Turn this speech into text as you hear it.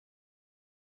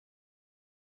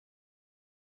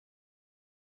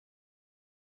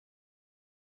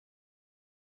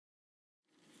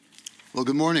Well,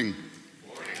 good morning.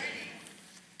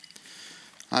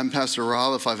 I'm Pastor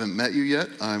Rob. If I haven't met you yet,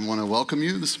 I want to welcome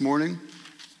you this morning.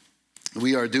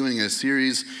 We are doing a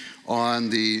series on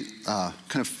the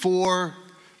five.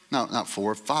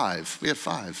 We have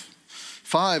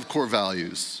five core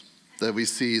values that we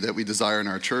see that we desire in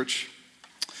our church.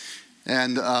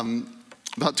 And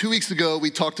about 2 weeks ago,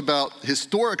 we talked about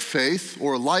historic faith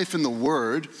or life in the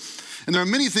Word. And there are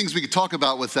many things we could talk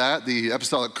about with that, the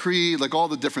Apostolic Creed, like all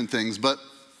the different things. But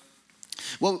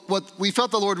what we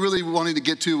felt the Lord really wanted to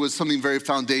get to was something very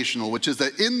foundational, which is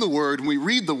that in the Word, when we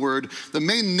read the Word, the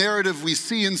main narrative we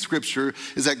see in Scripture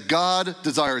is that God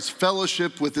desires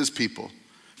fellowship with His people.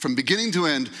 From beginning to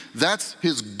end, that's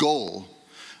His goal.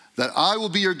 That I will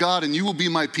be your God and you will be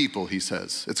my people, He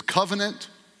says. It's covenant,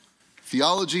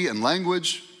 theology and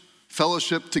language,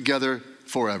 fellowship together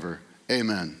forever.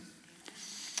 Amen.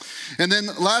 And then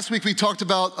last week we talked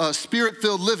about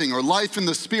spirit-filled living or life in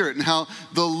the Spirit and how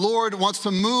the Lord wants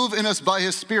to move in us by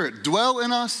His Spirit, dwell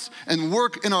in us and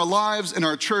work in our lives and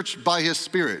our church by His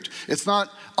Spirit. It's not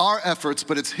our efforts,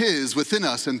 but it's His within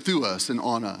us and through us and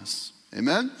on us.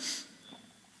 Amen?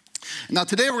 Now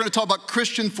today we're going to talk about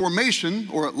Christian formation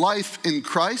or life in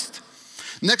Christ.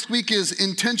 Next week is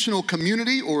intentional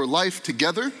community or life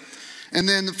together. And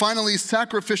then finally,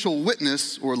 sacrificial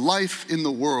witness or life in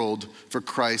the world for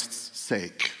Christ's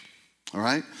sake. All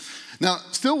right? Now,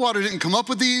 Stillwater didn't come up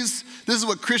with these. This is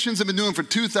what Christians have been doing for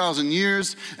 2,000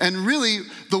 years. And really,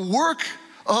 the work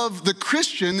of the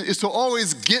Christian is to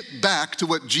always get back to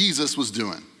what Jesus was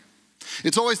doing.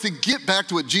 It's always to get back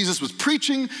to what Jesus was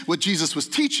preaching, what Jesus was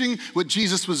teaching, what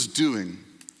Jesus was doing.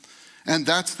 And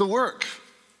that's the work.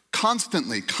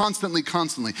 Constantly.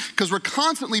 Because we're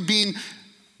constantly being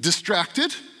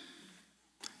distracted,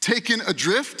 taken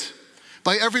adrift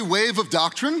by every wave of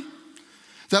doctrine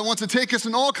that wants to take us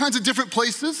in all kinds of different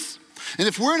places. And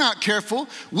if we're not careful,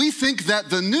 we think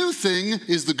that the new thing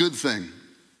is the good thing.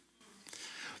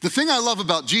 The thing I love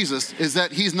about Jesus is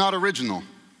that He's not original.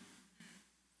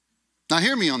 Now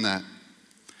hear me on that.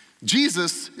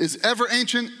 Jesus is ever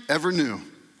ancient, ever new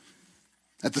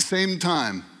at the same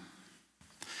time.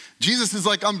 Jesus is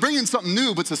like, I'm bringing something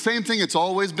new, but it's the same thing it's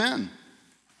always been.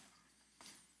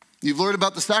 You've learned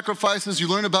about the sacrifices, you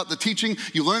learn about the teaching,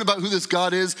 you learn about who this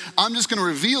God is. I'm just going to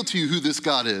reveal to you who this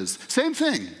God is. Same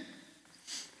thing.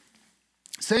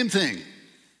 Same thing.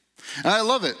 And I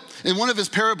love it. In one of His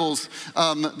parables,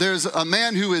 there's a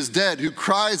man who is dead who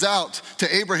cries out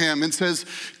to Abraham and says,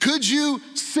 could you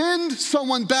send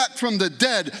someone back from the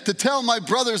dead to tell my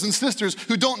brothers and sisters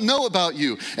who don't know about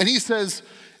you? And he says,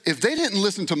 if they didn't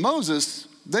listen to Moses,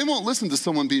 they won't listen to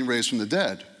someone being raised from the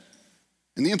dead.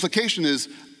 And the implication is,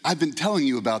 I've been telling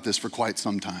you about this for quite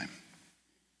some time.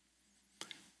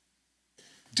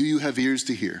 Do you have ears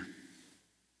to hear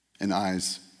and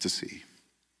eyes to see?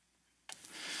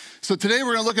 So today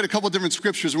we're going to look at a couple of different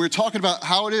scriptures, and we're talking about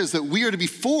how it is that we are to be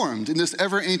formed in this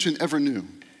ever ancient, ever new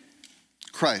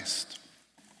Christ.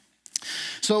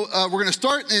 So we're going to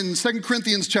start in 2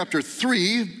 Corinthians chapter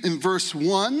 3 in verse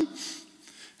 1.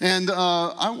 And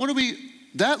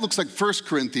that looks like 1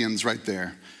 Corinthians right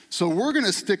there. So we're going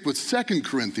to stick with 2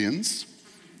 Corinthians.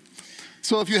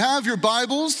 So if you have your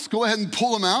Bibles, go ahead and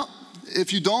pull them out.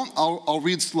 If you don't, I'll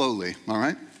read slowly, all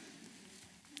right?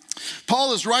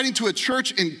 Paul is writing to a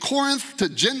church in Corinth, to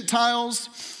Gentiles.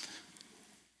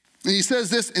 And he says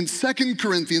this in 2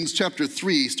 Corinthians chapter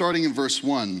 3, starting in verse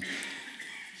 1.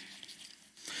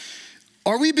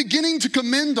 Are we beginning to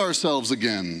commend ourselves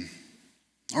again?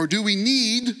 Or do we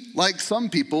need, like some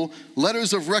people,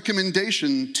 letters of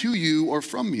recommendation to you or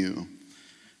from you?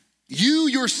 You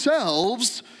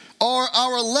yourselves are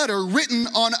our letter written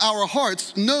on our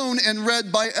hearts, known and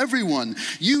read by everyone.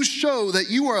 You show that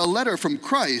you are a letter from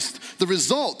Christ, the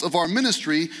result of our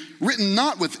ministry, written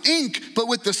not with ink, but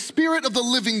with the Spirit of the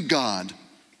living God,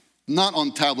 not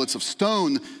on tablets of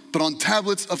stone, but on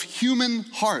tablets of human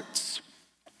hearts.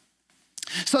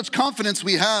 Such confidence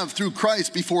we have through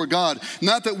Christ before God,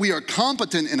 not that we are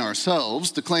competent in ourselves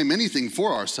to claim anything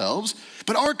for ourselves,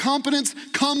 but our competence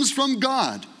comes from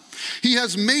God. He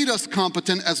has made us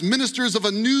competent as ministers of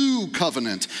a new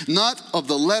covenant, not of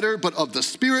the letter, but of the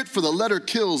Spirit, for the letter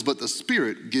kills, but the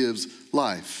Spirit gives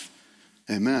life.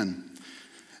 Amen.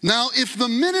 Now, if the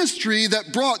ministry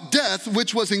that brought death,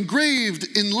 which was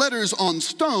engraved in letters on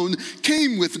stone,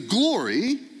 came with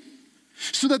glory,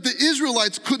 so that the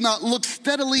Israelites could not look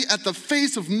steadily at the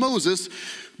face of Moses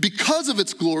because of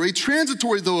its glory,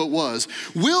 transitory though it was,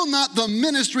 will not the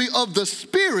ministry of the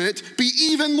Spirit be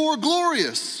even more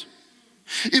glorious?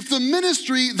 If the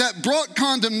ministry that brought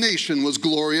condemnation was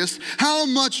glorious, how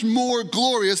much more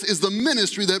glorious is the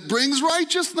ministry that brings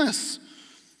righteousness?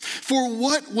 For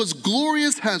what was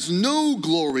glorious has no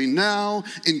glory now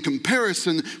in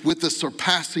comparison with the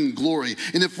surpassing glory.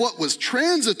 And if what was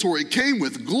transitory came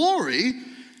with glory,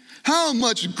 how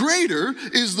much greater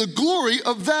is the glory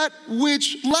of that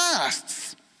which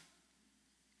lasts?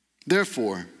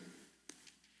 Therefore,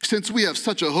 since we have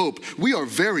such a hope, we are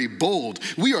very bold.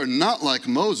 We are not like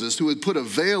Moses, who had put a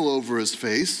veil over his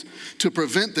face to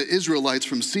prevent the Israelites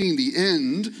from seeing the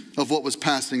end of what was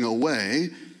passing away.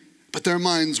 But their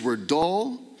minds were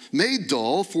made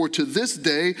dull, for to this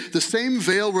day the same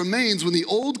veil remains when the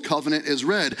old covenant is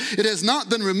read. It has not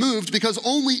been removed because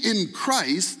only in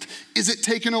Christ is it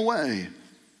taken away.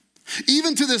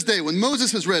 Even to this day, when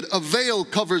Moses is read, a veil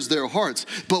covers their hearts.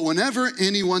 But whenever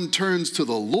anyone turns to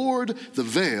the Lord, the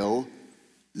veil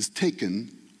is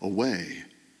taken away.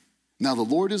 Now the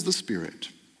Lord is the Spirit.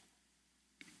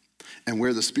 And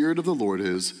where the Spirit of the Lord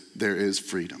is, there is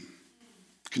freedom.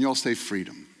 Can you all say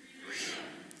freedom?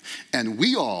 And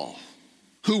we all,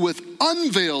 who with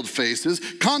unveiled faces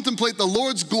contemplate the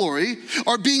Lord's glory,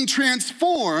 are being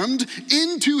transformed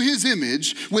into his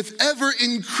image with ever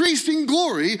increasing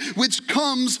glory, which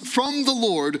comes from the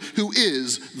Lord, who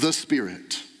is the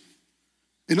Spirit.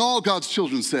 And all God's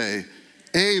children say,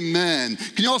 amen.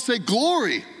 Can you all say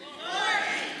glory?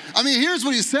 I mean, here's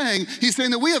what he's saying. He's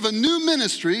saying that we have a new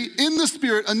ministry in the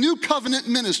Spirit, a new covenant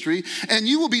ministry, and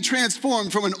you will be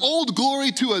transformed from an old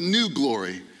glory to a new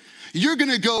glory. You're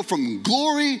going to go from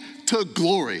glory to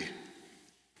glory.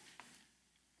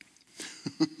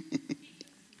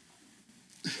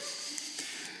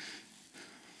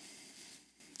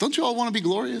 Don't you all want to be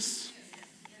glorious?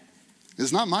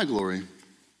 It's not my glory.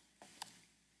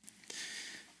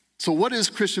 So what is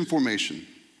Christian formation?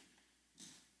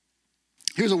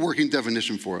 Here's a working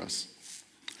definition for us.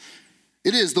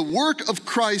 It is the work of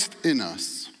Christ in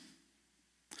us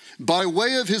by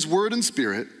way of his word and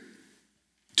Spirit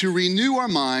to renew our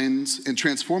minds and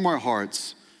transform our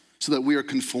hearts so that we are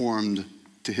conformed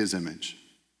to his image.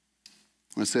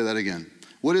 I'm going to say that again.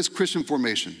 What is Christian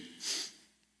formation?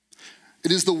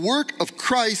 It is the work of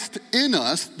Christ in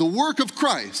us, the work of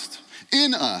Christ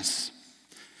in us,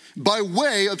 by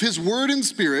way of his word and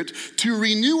Spirit to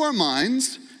renew our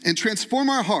minds and transform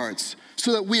our hearts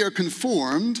so that we are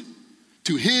conformed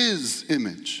to his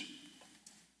image.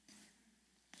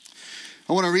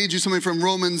 I want to read you something from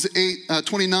Romans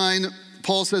 8:29.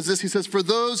 Paul says this, he says, for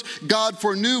those God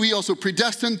foreknew, he also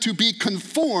predestined to be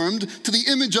conformed to the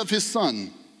image of his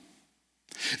Son,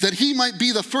 that he might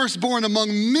be the firstborn among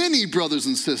many brothers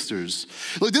and sisters.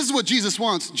 Look, this is what Jesus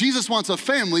wants. Jesus wants a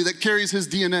family that carries his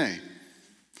DNA.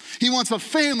 He wants a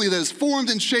family that is formed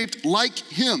and shaped like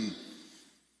him,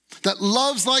 that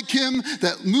loves like him,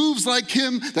 that moves like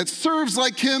him, that serves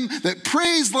like him, that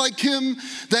prays like him,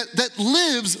 that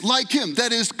lives like him,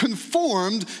 that is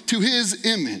conformed to his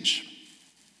image.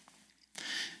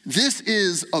 This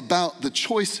is about the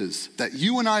choices that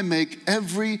you and I make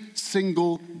every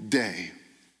single day.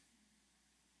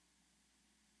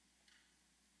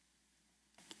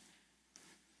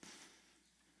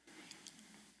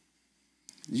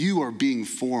 You are being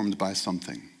formed by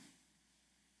something.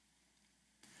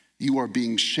 You are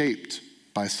being shaped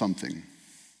by something,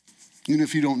 even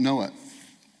if you don't know it,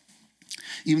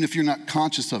 even if you're not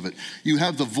conscious of it. You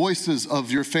have the voices of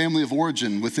your family of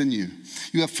origin within you.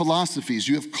 You have philosophies,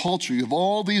 you have culture, you have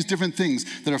all these different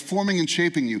things that are forming and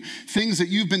shaping you, things that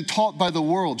you've been taught by the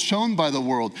world, shown by the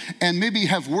world, and maybe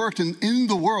have worked in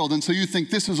the world, and so you think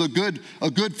this is a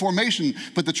good formation.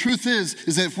 But the truth is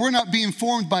that if we're not being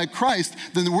formed by Christ,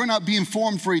 then we're not being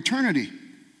formed for eternity.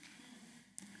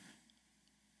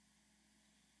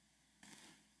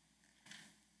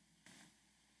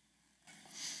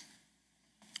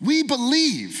 We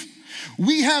believe,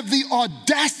 we have the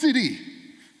audacity,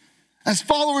 as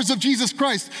followers of Jesus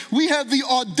Christ, we have the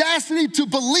audacity to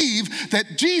believe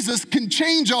that Jesus can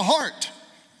change a heart.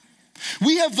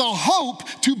 We have the hope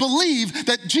to believe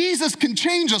that Jesus can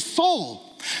change a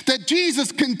soul, that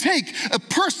Jesus can take a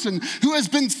person who has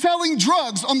been selling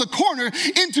drugs on the corner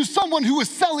into someone who is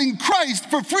selling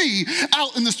Christ for free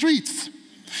out in the streets.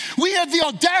 We have the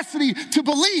audacity to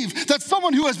believe that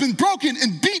someone who has been broken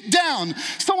and beat down,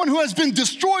 someone who has been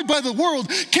destroyed by the world,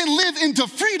 can live into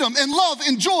freedom and love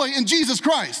and joy in Jesus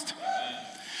Christ.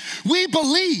 We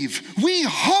believe, we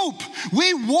hope,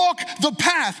 we walk the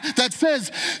path that says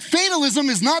fatalism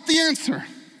is not the answer.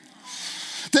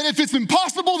 That if it's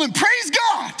impossible, then praise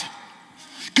God,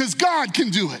 because God can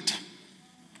do it.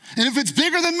 And if it's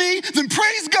bigger than me, then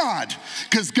praise God,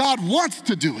 because God wants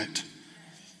to do it.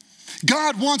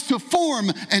 God wants to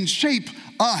form and shape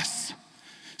us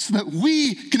so that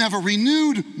we can have a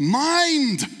renewed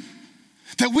mind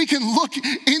That we can look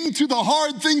into the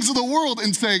hard things of the world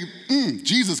and say,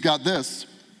 Jesus got this.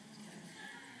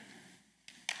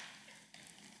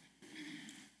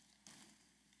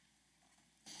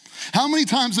 How many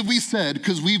times have we said,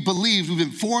 because we've believed, we've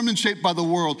been formed and shaped by the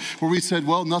world, where we said,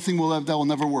 well, that will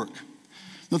never work.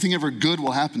 Nothing ever good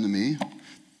will happen to me.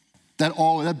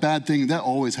 That bad thing, that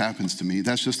always happens to me.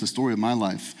 That's just the story of my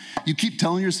life. You keep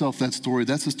telling yourself that story,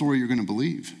 that's the story you're going to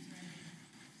believe.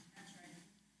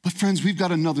 But friends, we've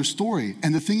got another story.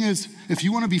 And the thing is, if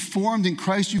you want to be formed in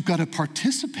Christ, you've got to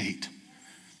participate.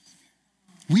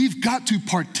 We've got to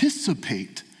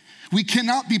participate. We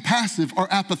cannot be passive or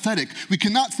apathetic. We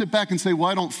cannot sit back and say, well,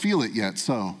 I don't feel it yet,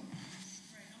 so.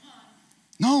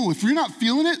 No, if you're not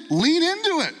feeling it, lean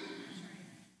into it.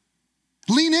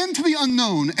 Lean into the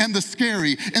unknown and the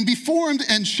scary and be formed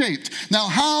and shaped. Now,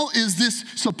 how is this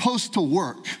supposed to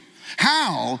work?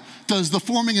 How does the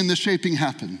forming and the shaping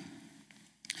happen?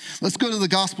 Let's go to the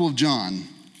Gospel of John,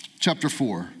 chapter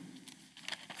 4.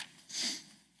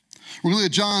 We're going to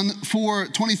look at John 4,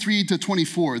 23 to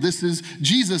 24. This is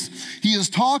Jesus. He is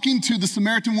talking to the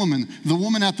Samaritan woman, the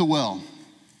woman at the well.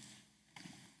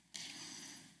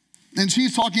 And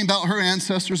she's talking about her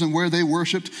ancestors and where they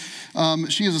worshiped.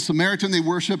 She is a Samaritan. They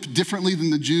worship differently than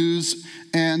the Jews.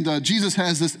 And Jesus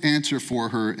has this answer for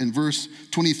her in verse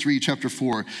 23, chapter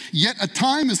 4. Yet a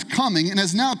time is coming and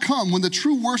has now come when the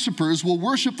true worshipers will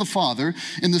worship the Father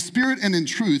in the Spirit and in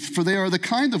truth, for they are the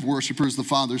kind of worshipers the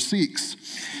Father seeks.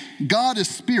 God is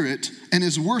spirit, and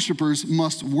his worshipers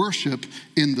must worship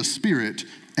in the Spirit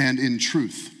and in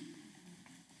truth.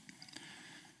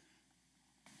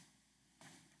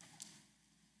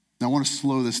 Now, I want to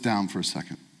slow this down for a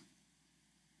second.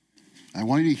 I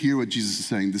want you to hear what Jesus is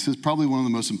saying. This is probably one of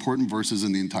the most important verses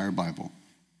in the entire Bible.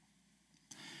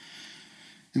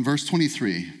 In verse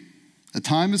 23, a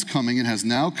time is coming and has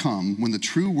now come when the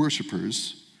true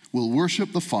worshipers will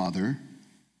worship the Father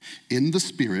in the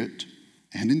Spirit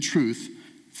and in truth,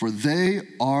 for they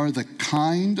are the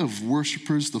kind of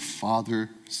worshipers the Father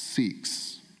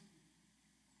seeks.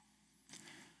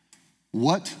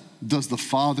 What does the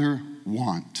Father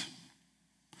want?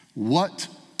 What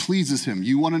pleases him?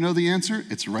 You want to know the answer?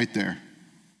 It's right there.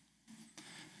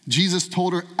 Jesus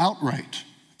told her outright,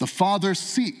 the Father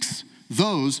seeks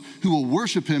those who will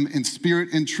worship him in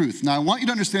spirit and truth. Now, I want you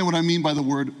to understand what I mean by the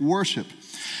word worship.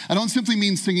 I don't simply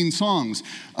mean singing songs.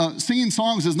 Singing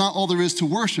songs is not all there is to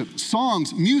worship.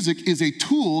 Songs, music, is a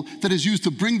tool that is used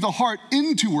to bring the heart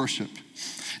into worship.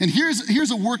 And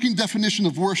here's a working definition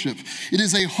of worship. It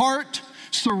is a heart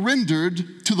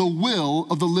surrendered to the will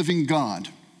of the living God.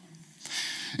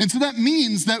 And so that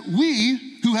means that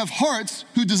we who have hearts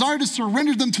who desire to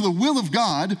surrender them to the will of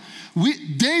God,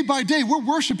 day by day, we're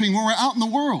worshiping when we're out in the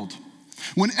world.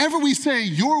 Whenever we say,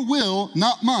 your will,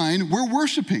 not mine, we're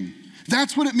worshiping.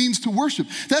 That's what it means to worship.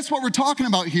 That's what we're talking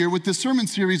about here with this sermon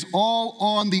series, All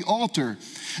on the Altar.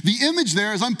 The image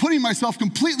there is I'm putting myself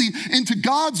completely into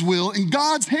God's will, in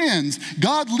God's hands.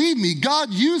 God lead me,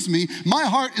 God use me. My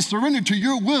heart is surrendered to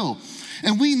your will.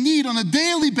 And we need on a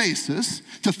daily basis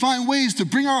to find ways to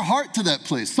bring our heart to that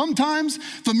place. Sometimes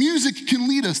the music can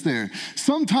lead us there.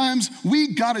 Sometimes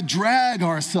we gotta drag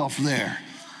ourselves there.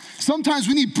 Sometimes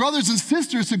we need brothers and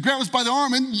sisters to grab us by the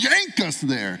arm and yank us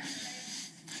there.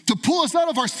 To pull us out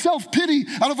of our self-pity,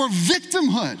 out of our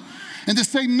victimhood. And to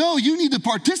say, no, you need to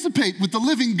participate with the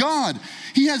living God.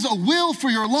 He has a will for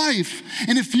your life.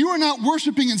 And if you are not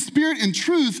worshiping in spirit and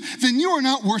truth, then you are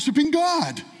not worshiping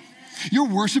God. You're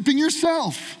worshiping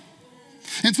yourself.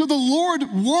 And so the Lord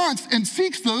wants and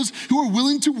seeks those who are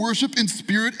willing to worship in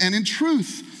spirit and in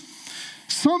truth.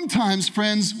 Sometimes,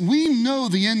 friends, we know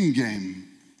the end game.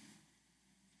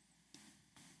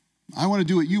 I want to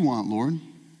do what you want, Lord.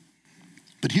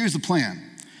 But here's the plan.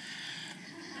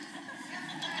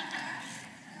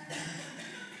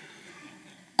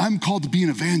 I'm called to be an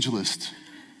evangelist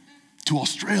to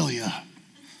Australia.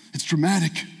 It's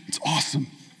dramatic. It's awesome.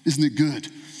 Isn't it good?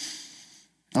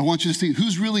 I want you to see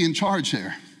who's really in charge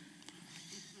there.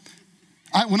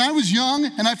 When I was young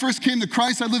and I first came to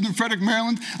Christ, I lived in Frederick,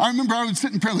 Maryland. I remember I would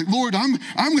sit in prayer like, Lord, I'm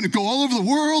going to go all over the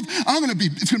world.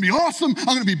 It's going to be awesome. I'm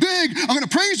going to be big. I'm going to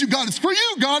praise you. God, it's for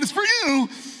you. God, it's for you.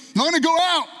 I'm going to go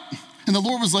out. And the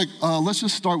Lord was like, let's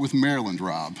just start with Maryland,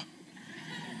 Rob.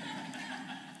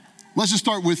 Let's just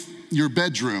start with your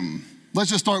bedroom.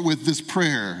 Let's just start with this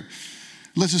prayer.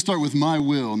 Let's just start with my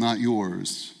will, not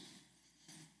yours.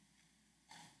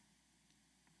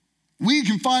 We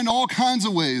can find all kinds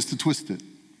of ways to twist it.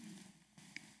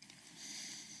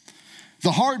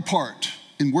 The hard part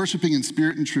in worshiping in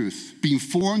spirit and truth, being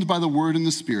formed by the word and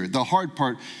the spirit, the hard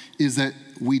part is that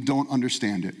we don't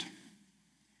understand it.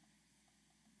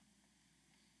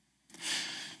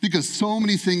 Because so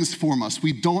many things form us.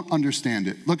 We don't understand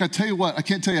it. Look, I tell you what, I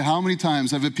can't tell you how many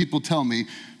times I've had people tell me,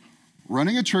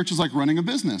 running a church is like running a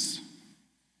business.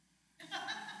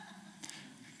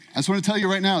 I just want to tell you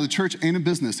right now, the church ain't a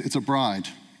business, it's a bride.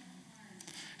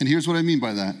 And here's what I mean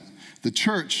by that. The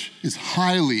church is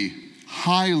highly,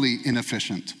 highly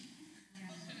inefficient.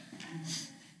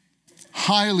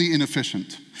 Highly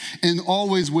inefficient, and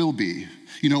always will be.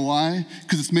 You know why?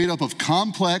 Because it's made up of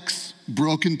complex,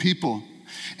 broken people.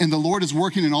 And the Lord is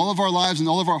working in all of our lives and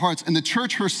all of our hearts. And the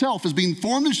church herself is being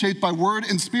formed and shaped by word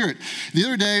and spirit. The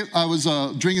other day, I was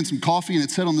drinking some coffee, and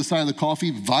it said on the side of the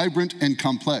coffee, vibrant and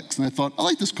complex. And I thought, I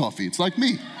like this coffee. It's like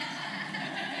me.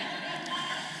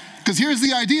 Because here's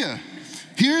the idea.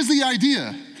 Here's the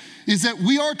idea, is that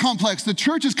we are complex. The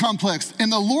church is complex,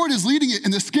 and the Lord is leading it.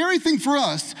 And the scary thing for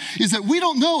us is that we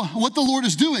don't know what the Lord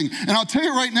is doing. And I'll tell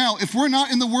you right now, if we're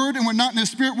not in the Word and we're not in His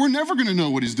Spirit, we're never going to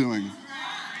know what He's doing.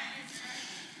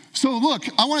 So look,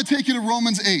 I want to take you to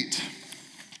Romans 8.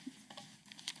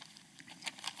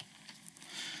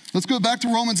 Let's go back to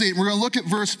Romans 8. We're going to look at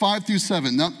verse 5 through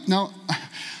 7. Now,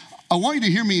 I want you to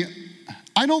hear me.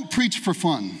 I don't preach for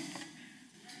fun.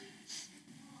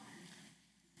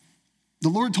 The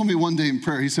Lord told me one day in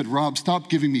prayer, He said, Rob, stop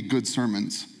giving me good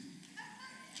sermons.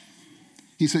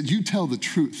 He said, you tell the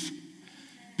truth,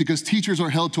 because teachers are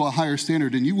held to a higher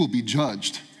standard and you will be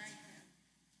judged.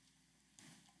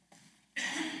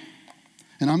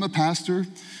 And I'm a pastor,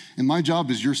 and my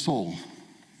job is your soul.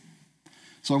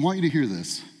 So I want you to hear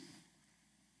this.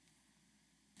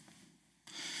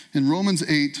 In Romans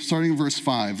 8, starting in verse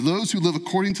 5, those who live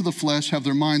according to the flesh have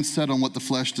their minds set on what the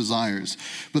flesh desires.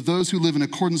 But those who live in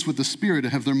accordance with the Spirit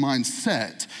have their minds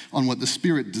set on what the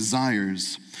Spirit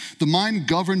desires. The mind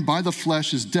governed by the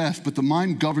flesh is death, but the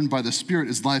mind governed by the Spirit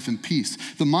is life and peace.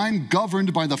 The mind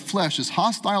governed by the flesh is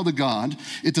hostile to God.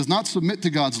 It does not submit to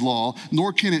God's law,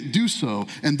 nor can it do so.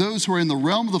 And those who are in the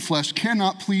realm of the flesh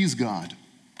cannot please God.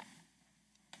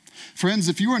 Friends,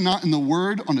 if you are not in the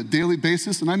Word on a daily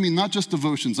basis, and I mean not just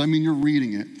devotions, I mean you're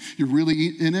reading it, you're really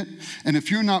in it, and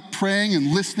if you're not praying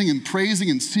and listening and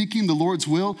praising and seeking the Lord's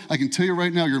will, I can tell you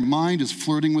right now, your mind is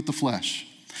flirting with the flesh.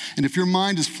 And if your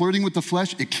mind is flirting with the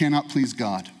flesh, it cannot please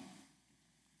God.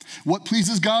 What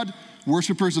pleases God?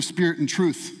 Worshipers of spirit and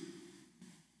truth.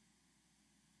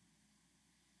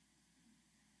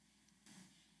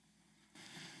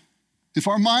 If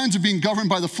our minds are being governed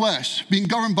by the flesh, being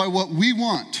governed by what we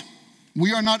want,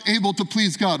 we are not able to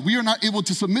please God. We are not able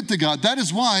to submit to God. That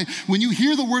is why when you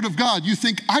hear the word of God, you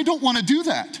think, I don't want to do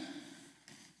that.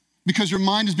 Because your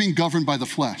mind is being governed by the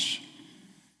flesh.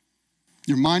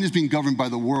 Your mind is being governed by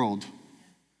the world.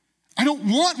 I don't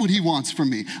want what He wants from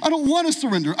me. I don't want to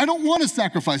surrender. I don't want to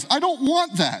sacrifice. I don't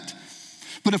want that.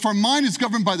 But if our mind is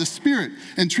governed by the Spirit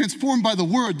and transformed by the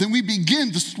Word, then we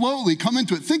begin to slowly come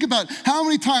into it. Think about how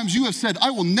many times you have said,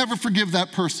 I will never forgive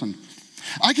that person.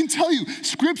 I can tell you,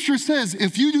 Scripture says,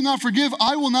 if you do not forgive,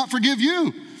 I will not forgive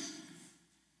you.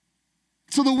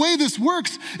 So the way this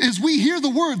works is we hear the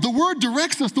Word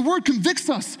directs us, the Word convicts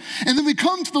us, and then we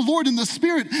come to the Lord in the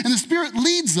Spirit, and the Spirit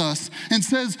leads us and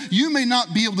says, you may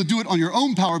not be able to do it on your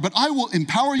own power, but I will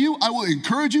empower you, I will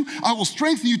encourage you, I will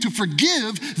strengthen you to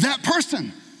forgive that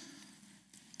person.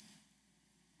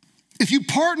 If you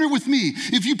partner with me,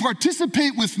 if you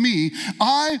participate with me,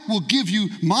 I will give you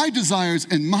my desires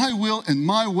and my will and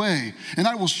my way, and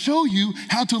I will show you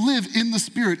how to live in the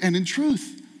Spirit and in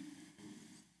truth.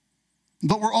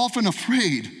 But we're often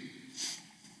afraid.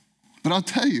 But I'll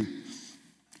tell you,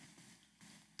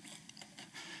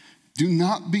 do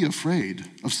not be afraid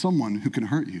of someone who can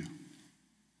hurt you.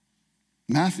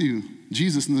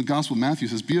 Jesus in the Gospel of Matthew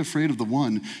says, be afraid of the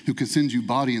one who can send you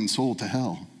body and soul to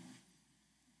hell.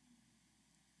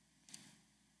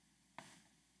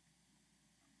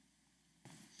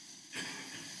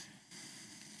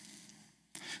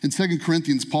 In 2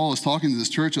 Corinthians, Paul is talking to this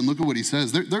church, and look at what he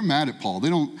says. They're mad at Paul.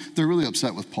 They're really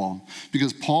upset with Paul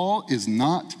because Paul is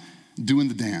not doing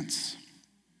the dance.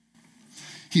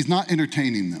 He's not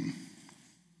entertaining them.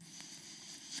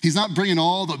 He's not bringing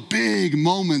all the big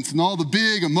moments and all the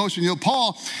big emotion. You know,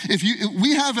 Paul,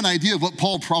 we have an idea of what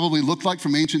Paul probably looked like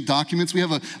from ancient documents. We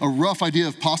have a rough idea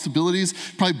of possibilities.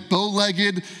 Probably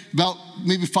bow-legged, about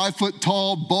maybe 5 foot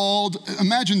tall, bald.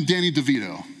 Imagine Danny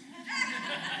DeVito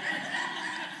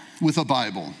with a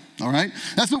Bible, all right?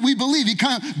 That's what we believe. He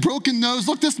kind of broken nose.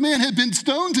 Look, this man had been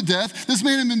stoned to death. This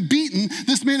man had been beaten.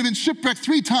 This man had been shipwrecked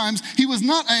 3 times. He was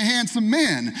not a handsome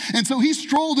man. And so he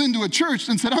strolled into a church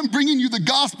and said, I'm bringing you the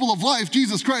gospel of life,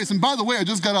 Jesus Christ. And by the way, I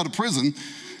just got out of prison.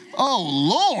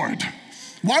 Oh, Lord,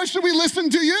 why should we listen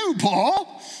to you,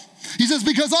 Paul? He says,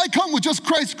 because I come with just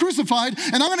Christ crucified,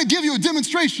 and I'm going to give you a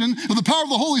demonstration of the power of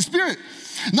the Holy Spirit.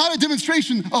 Not a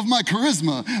demonstration of my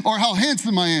charisma or how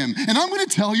handsome I am. And I'm going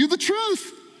to tell you the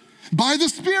truth by the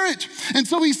Spirit. And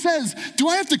so he says, do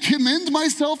I have to commend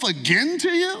myself again to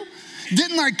you?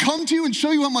 Didn't I come to you and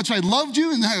show you how much I loved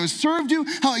you and how I served you,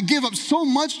 how I gave up so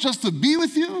much just to be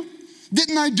with you?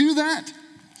 Didn't I do that?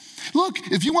 Look,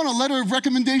 if you want a letter of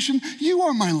recommendation, you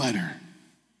are my letter.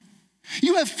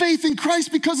 You have faith in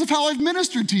Christ because of how I've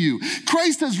ministered to you.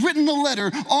 Christ has written a letter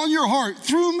on your heart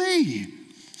through me.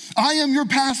 I am your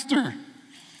pastor.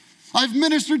 I've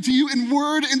ministered to you in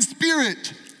word and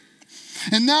spirit.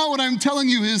 And now what I'm telling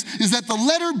you is that the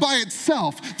letter by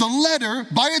itself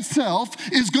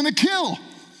is going to kill.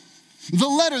 The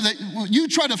letter that you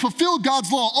try to fulfill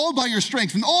God's law all by your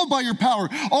strength and all by your power,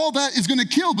 all that is going to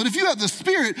kill. But if you have the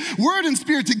Spirit, word and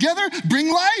spirit together,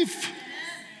 bring life.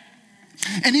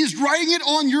 And he's writing it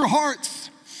on your hearts.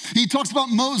 He talks about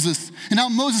Moses and how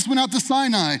Moses went out to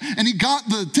Sinai and he got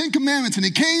the 10 Commandments and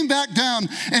he came back down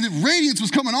and radiance was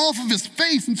coming off of his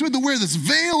face, and so he had to wear this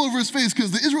veil over his face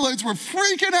because the Israelites were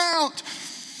freaking out.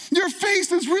 Your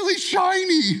face is really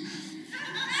shiny.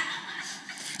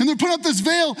 And they're putting up this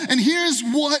veil, and here's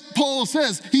what Paul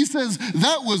says. He says,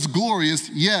 that was glorious,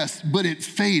 yes, but it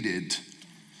faded.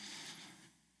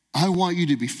 I want you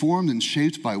to be formed and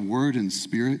shaped by word and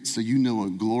spirit so you know a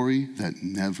glory that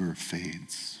never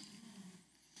fades.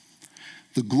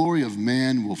 The glory of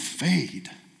man will fade.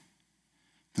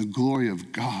 The glory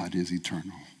of God is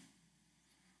eternal.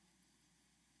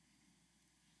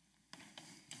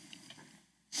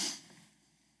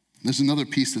 There's another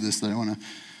piece to this that I want to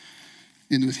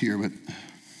end with here, but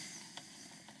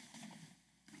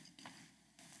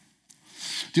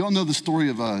do you all know the story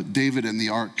of David and the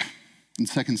ark in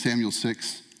 2 Samuel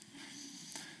 6?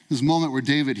 This moment where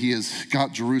David, he has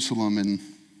got Jerusalem, and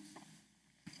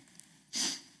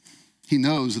he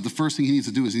knows that the first thing he needs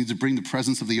to do is he needs to bring the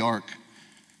presence of the ark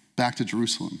back to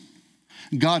Jerusalem.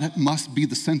 God must be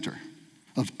the center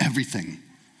of everything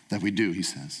that we do, he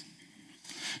says.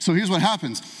 So here's what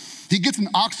happens. He gets an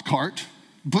ox cart,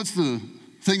 puts the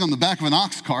thing on the back of an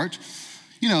ox cart,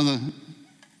 you know,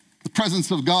 the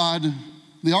presence of God,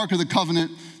 the Ark of the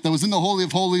Covenant that was in the Holy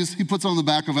of Holies, he puts on the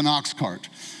back of an ox cart.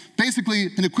 Basically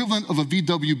an equivalent of a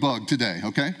VW Bug today,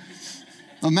 okay?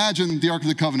 Imagine the Ark of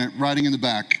the Covenant riding in the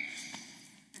back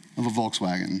of a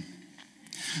Volkswagen.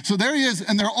 So there he is,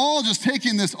 and they're all just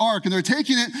taking this ark, and they're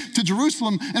taking it to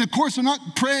Jerusalem, and of course they're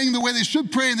not praying the way they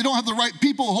should pray, and they don't have the right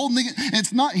people holding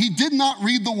it. He did not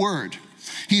read the word.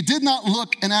 He did not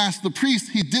look and ask the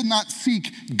priest. He did not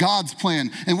seek God's plan.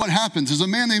 And what happens? There's a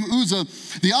man named Uzzah.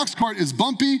 The ox cart is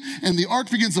bumpy, and the ark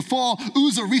begins to fall.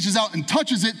 Uzzah reaches out and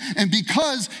touches it, and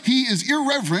because he is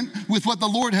irreverent with what the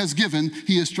Lord has given,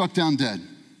 he is struck down dead.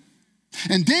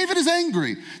 And David is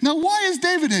angry. Now, why is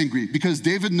David angry? Because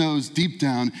David knows deep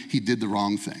down he did the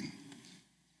wrong thing.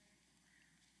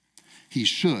 He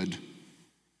should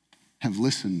have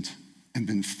listened and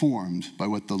been formed by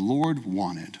what the Lord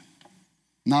wanted,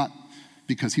 not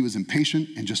because he was impatient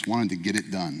and just wanted to get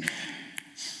it done.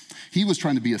 He was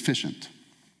trying to be efficient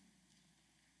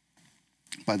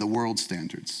by the world's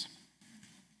standards.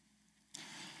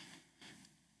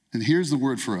 And here's the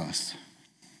word for us.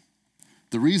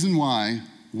 The reason why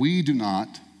we do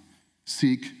not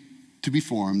seek to be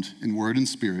formed in word and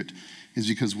spirit is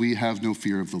because we have no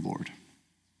fear of the Lord.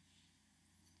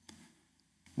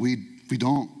 We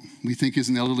don't. We think he's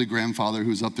an elderly grandfather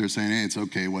who's up there saying, hey, it's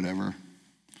okay, whatever.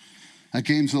 I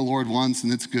came to the Lord once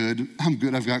and it's good. I'm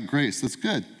good, I've got grace. That's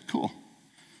good, cool.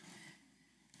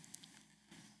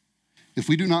 If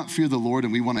we do not fear the Lord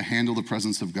and we want to handle the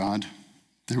presence of God,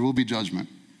 there will be judgment.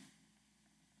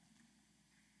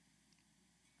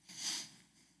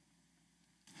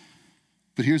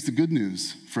 But here's the good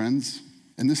news, friends,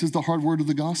 and this is the hard word of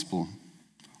the gospel.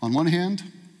 On one hand,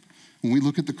 when we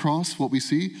look at the cross, what we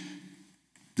see,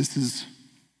 this is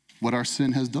what our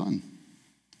sin has done.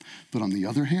 But on the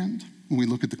other hand, when we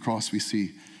look at the cross, we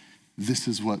see, this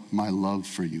is what my love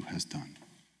for you has done.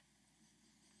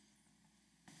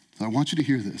 So I want you to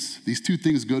hear this. These two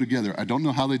things go together. I don't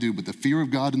know how they do, but the fear of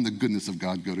God and the goodness of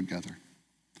God go together.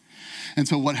 And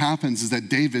so what happens is that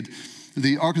David,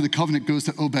 the Ark of the Covenant goes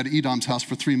to Obed-Edom's house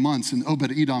for 3 months, and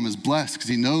Obed-Edom is blessed because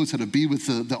he knows how to be with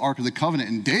the Ark of the Covenant.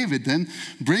 And David then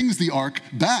brings the Ark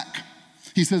back.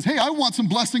 He says, hey, I want some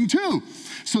blessing too.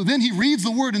 So then he reads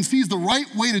the word and sees the right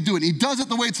way to do it. He does it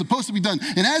the way it's supposed to be done.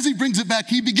 And as he brings it back,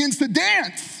 he begins to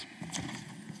dance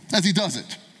as he does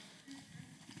it.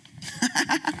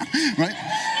 Right?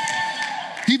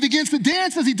 He begins to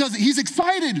dance as he does it. He's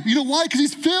excited. You know why? Because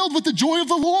he's filled with the joy of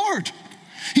the Lord.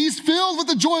 He's filled with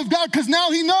the joy of God because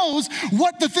now he knows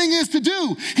what the thing is to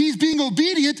do. He's being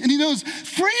obedient and he knows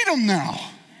freedom now.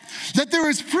 That there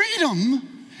is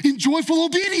freedom in joyful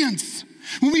obedience.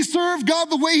 When we serve God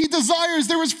the way he desires,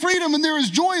 there is freedom and there is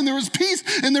joy and there is peace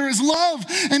and there is love.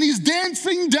 And he's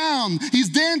dancing down,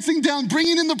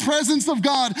 bringing in the presence of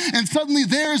God. And suddenly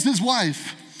there's his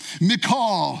wife,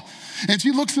 Michal. And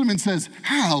she looks at him and says,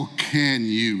 how can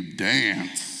you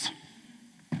dance?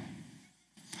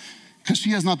 Because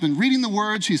she has not been reading the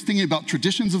word, she's thinking about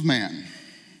traditions of man.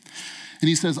 And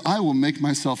he says, I will make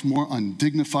myself more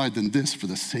undignified than this for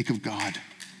the sake of God.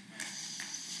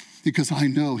 Because I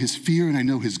know his fear and I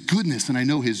know his goodness and I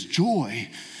know his joy.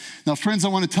 Now, friends, I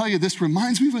want to tell you, this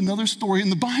reminds me of another story in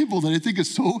the Bible that I think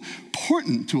is so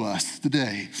important to us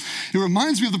today. It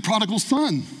reminds me of the prodigal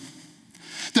son.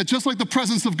 That just like the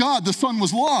presence of God, the son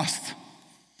was lost.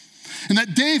 And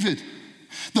that David,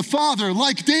 the father,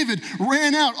 like David,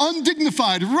 ran out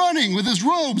undignified, running with his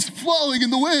robes flowing in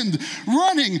the wind,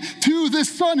 running to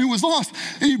this son who was lost.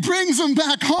 And he brings him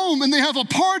back home and they have a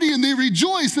party and they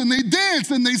rejoice and they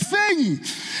dance and they sing.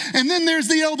 And then there's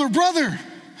the elder brother,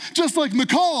 just like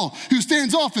Michal, who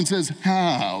stands off and says,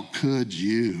 how could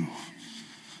you?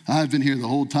 I've been here the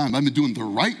whole time. I've been doing the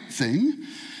right thing.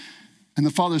 And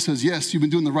the father says, yes, you've been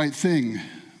doing the right thing,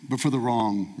 but for the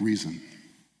wrong reason.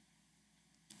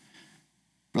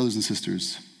 Brothers and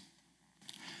sisters,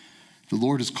 the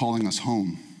Lord is calling us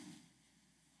home.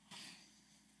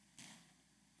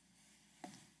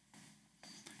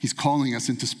 He's calling us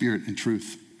into spirit and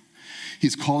truth.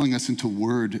 He's calling us into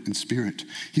word and spirit.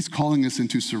 He's calling us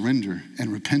into surrender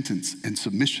and repentance and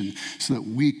submission so that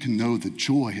we can know the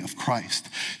joy of Christ.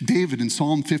 David in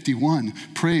Psalm 51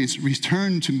 prays,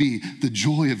 return to me the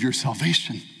joy of your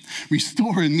salvation.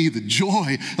 Restore in me the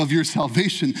joy of your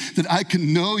salvation that I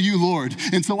can know you, Lord,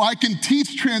 and so I can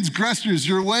teach transgressors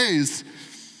your ways.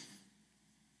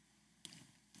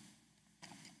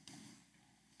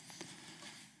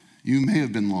 You may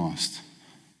have been lost,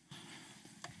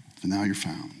 but now you're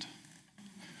found.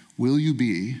 Will you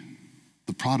be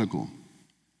the prodigal,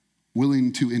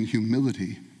 willing to, in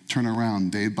humility, turn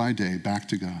around day by day back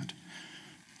to God?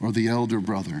 Or the elder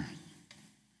brother,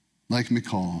 like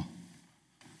Michal,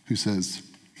 who says,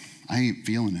 I ain't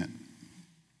feeling it.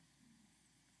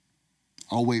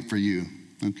 I'll wait for you,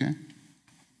 okay?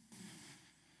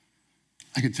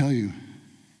 I can tell you,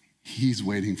 he's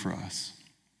waiting for us.